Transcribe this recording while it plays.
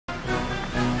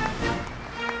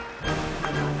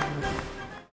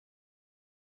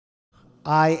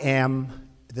I am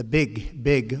the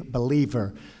big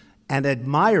believer and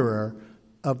admirer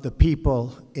of the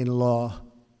people in law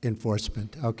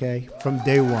enforcement, okay? From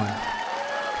day one.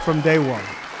 From day one.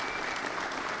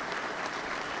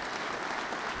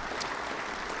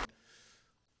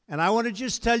 And I want to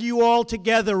just tell you all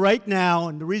together right now,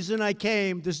 and the reason I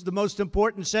came, this is the most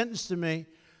important sentence to me,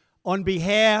 on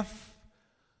behalf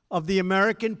of the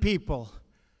American people,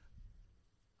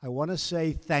 I want to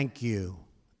say thank you.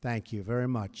 Thank you very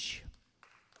much.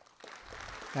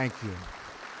 Thank you.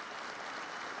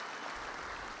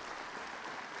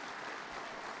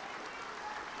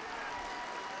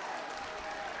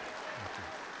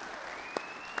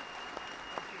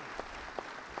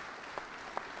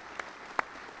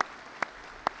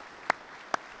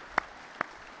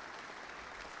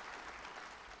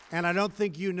 And I don't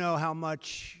think you know how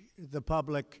much the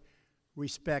public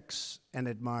respects and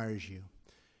admires you.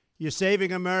 You're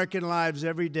saving American lives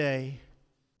every day,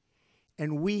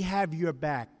 and we have your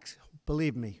backs.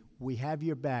 Believe me, we have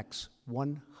your backs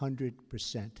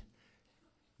 100%.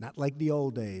 Not like the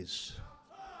old days.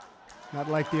 Not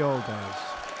like the old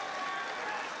days.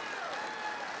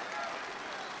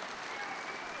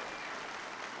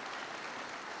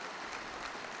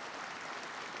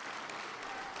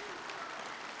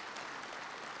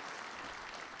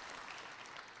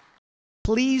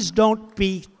 Please don't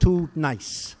be too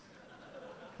nice.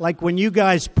 Like when you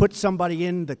guys put somebody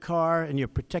in the car and you're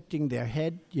protecting their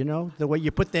head, you know, the way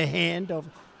you put their hand over.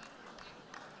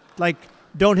 Like,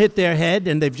 don't hit their head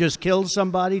and they've just killed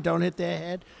somebody, don't hit their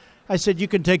head. I said, you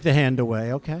can take the hand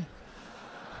away, okay?